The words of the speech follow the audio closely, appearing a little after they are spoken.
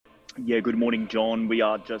Yeah, good morning, John. We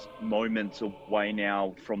are just moments away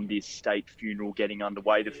now from this state funeral getting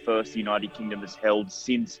underway. The first the United Kingdom has held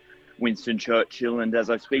since Winston Churchill. And as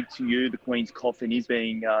I speak to you, the Queen's coffin is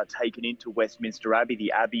being taken into Westminster Abbey,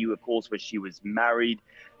 the Abbey, of course, where she was married,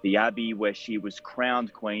 the Abbey where she was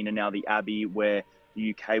crowned Queen, and now the Abbey where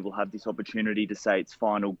the UK will have this opportunity to say its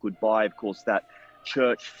final goodbye. Of course, that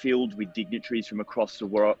church filled with dignitaries from across the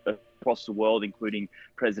world, including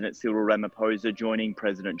President Cyril Ramaphosa joining,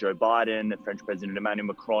 President Joe Biden, French President Emmanuel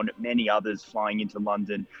Macron, many others flying into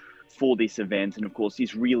London for this event. And of course,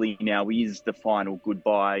 this really now is the final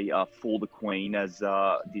goodbye for the Queen as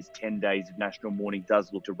this 10 days of national mourning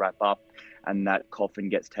does look to wrap up, and that coffin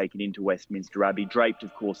gets taken into Westminster Abbey, draped,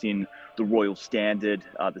 of course, in the royal standard,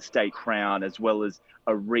 the state crown, as well as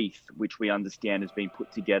a wreath, which we understand has been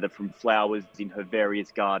put together from flowers in her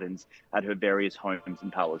various gardens at her various homes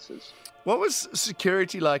and palaces. What was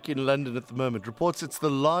security like in London at the moment? Reports it's the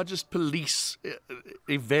largest police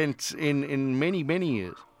event in many, many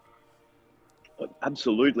years.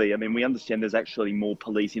 Absolutely. I mean, we understand there's actually more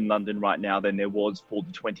police in London right now than there was for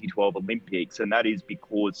the 2012 Olympics. And that is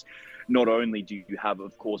because not only do you have,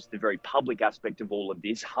 of course, the very public aspect of all of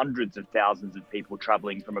this, hundreds of thousands of people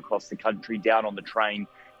traveling from across the country down on the train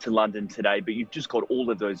to London today, but you've just got all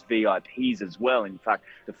of those VIPs as well. In fact,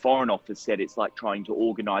 the Foreign Office said it's like trying to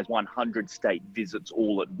organise 100 state visits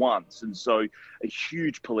all at once. And so a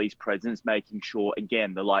huge police presence, making sure,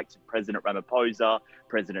 again, the likes of President Ramaphosa,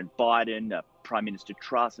 President Biden, Prime Minister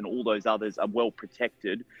Truss, and all those others are well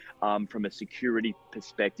protected from a security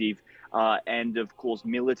perspective. And of course,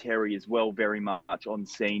 military as well, very much on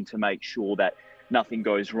scene to make sure that nothing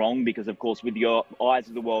goes wrong. Because, of course, with your eyes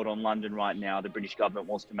of the world on London right now, the British government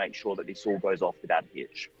wants to make sure that this all goes off without a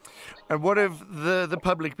hitch. And what have the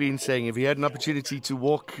public been saying? Have you had an opportunity to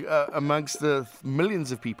walk amongst the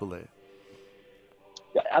millions of people there?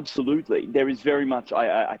 Yeah, absolutely. There is very much,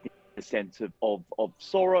 I think, a sense of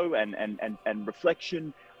sorrow and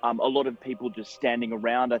reflection. A lot of people just standing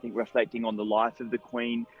around, I think, reflecting on the life of the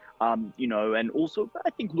Queen. And also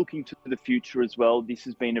I think looking to the future as well. This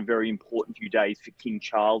has been a very important few days for King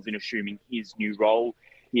Charles in assuming his new role.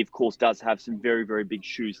 He, of course, does have some very, very big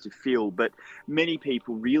shoes to fill, but many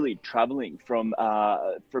people really travelling from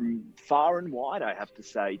far and wide, I have to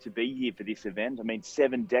say, to be here for this event. I mean,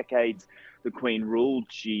 7 decades the Queen ruled.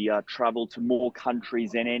 She travelled to more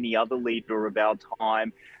countries than any other leader of our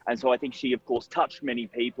time. And so I think she, of course, touched many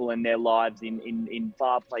people and their lives in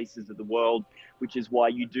far places of the world, which is why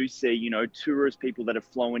you do see, tourist people that have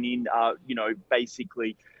flown in,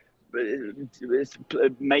 basically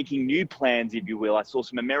making new plans, if you will. I saw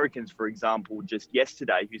some Americans, for example, just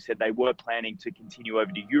yesterday who said they were planning to continue over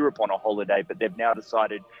to Europe on a holiday, but they've now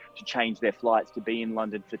decided to change their flights to be in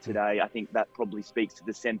London for today. I think that probably speaks to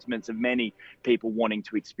the sentiments of many people wanting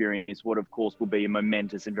to experience what, of course, will be a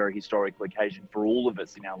momentous and very historical occasion for all of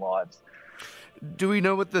us in our lives. Do we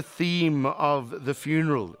know what the theme of the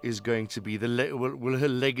funeral is going to be? Will her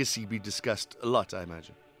legacy be discussed a lot, I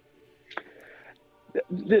imagine?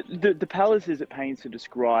 The palace is at pains to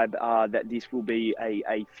describe that this will be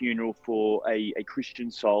a funeral for a Christian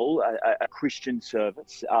soul, a Christian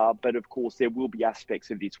service. But of course, there will be aspects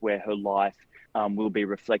of this where her life will be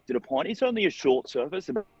reflected upon. It's only a short service,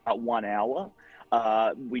 about 1 hour.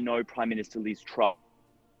 We know Prime Minister Liz Truss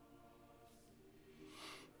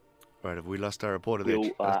Right, have we lost our reporter there? will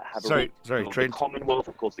have Sorry, the Trent. Commonwealth.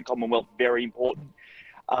 Of course, the Commonwealth, very important.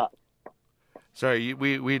 Uh, Sorry,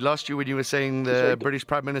 we lost you when you were saying the Sorry. British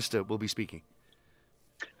Prime Minister will be speaking.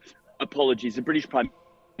 Apologies. The British Prime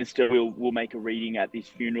Minister will make a reading at this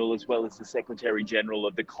funeral, as well as the Secretary General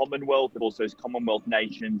of the Commonwealth, also Commonwealth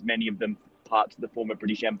nations, many of them parts of the former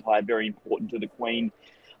British Empire, very important to the Queen.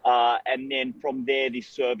 And then from there, this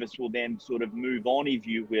service will then sort of move on, if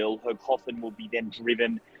you will. Her coffin will be then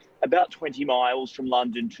driven about 20 miles from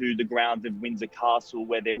London to the grounds of Windsor Castle,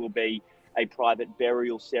 where there will be a private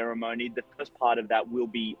burial ceremony. The first part of that will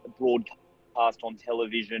be broadcast on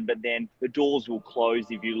television, but then the doors will close,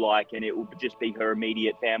 if you like, and it will just be her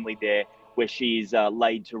immediate family there, where she is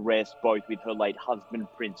laid to rest, both with her late husband,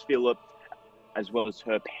 Prince Philip, as well as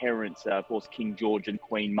her parents, of course, King George and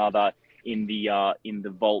Queen Mother, in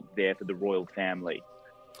the vault there for the royal family.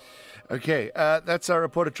 Okay, that's our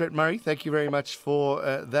reporter, Trent Murray. Thank you very much for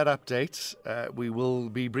that update. We will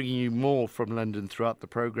be bringing you more from London throughout the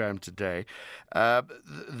program today.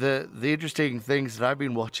 The interesting things that I've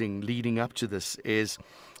been watching leading up to this is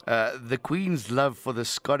the Queen's love for the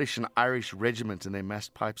Scottish and Irish regiment and their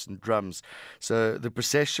massed pipes and drums. So the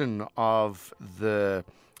procession of the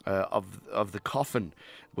coffin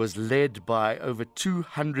was led by over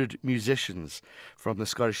 200 musicians from the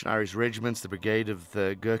Scottish and Irish regiments, the Brigade of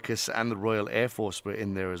the Gurkhas, and the Royal Air Force were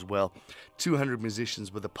in there as well. 200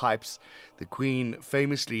 musicians with the pipes. The Queen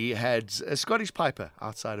famously had a Scottish piper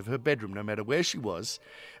outside of her bedroom. No matter where she was,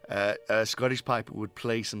 a Scottish piper would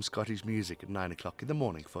play some Scottish music at 9 o'clock in the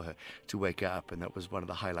morning for her to wake her up, and that was one of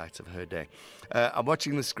the highlights of her day. I'm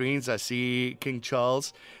watching the screens. I see King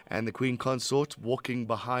Charles and the Queen Consort walking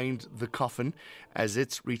behind the coffin as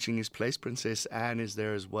it's reaching his place. Princess Anne is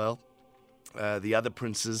there as well. The other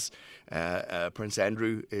princes, Prince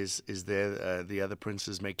Andrew is there. The other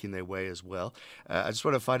princes making their way as well. I just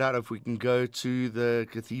want to find out if we can go to the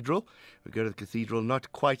cathedral. We go to the cathedral,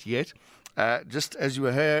 not quite yet. Just as you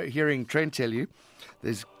were hearing Trent tell you,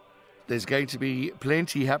 there's going to be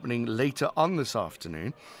plenty happening later on this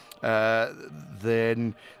afternoon.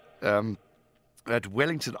 Then at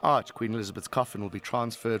Wellington Arch, Queen Elizabeth's coffin will be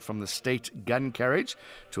transferred from the state gun carriage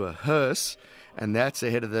to a hearse, and that's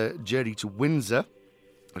ahead of the journey to Windsor.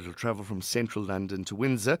 It'll travel from central London to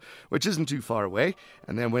Windsor, which isn't too far away.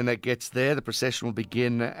 And then when it gets there, the procession will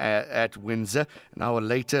begin at Windsor. An hour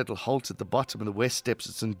later, it'll halt at the bottom of the west steps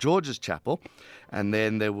at St. George's Chapel. And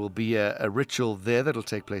then there will be a ritual there that'll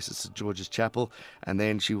take place at St. George's Chapel. And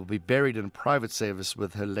then she will be buried in a private service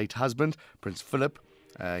with her late husband, Prince Philip,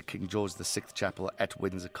 King George VI Chapel at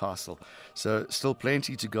Windsor Castle. So still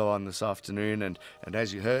plenty to go on this afternoon, and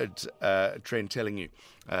as you heard Trent telling you,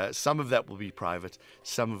 some of that will be private,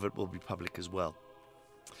 some of it will be public as well.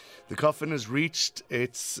 The coffin has reached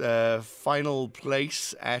its final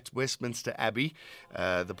place at Westminster Abbey.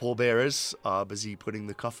 The pallbearers are busy putting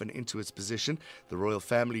the coffin into its position, the royal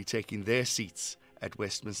family taking their seats at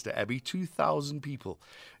Westminster Abbey. 2,000 people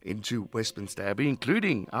into Westminster Abbey,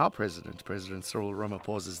 including our President Cyril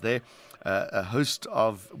Ramaphosa is there. A host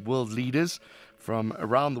of world leaders from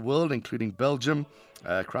around the world, including Belgium.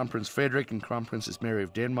 Crown Prince Frederick and Crown Princess Mary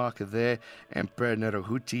of Denmark are there. Emperor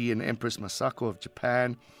Naruhito and Empress Masako of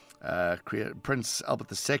Japan. Prince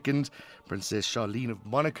Albert II, Princess Charlene of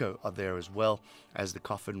Monaco are there as well as the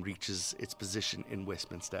coffin reaches its position in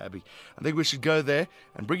Westminster Abbey. I think we should go there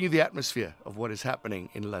and bring you the atmosphere of what is happening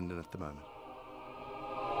in London at the moment.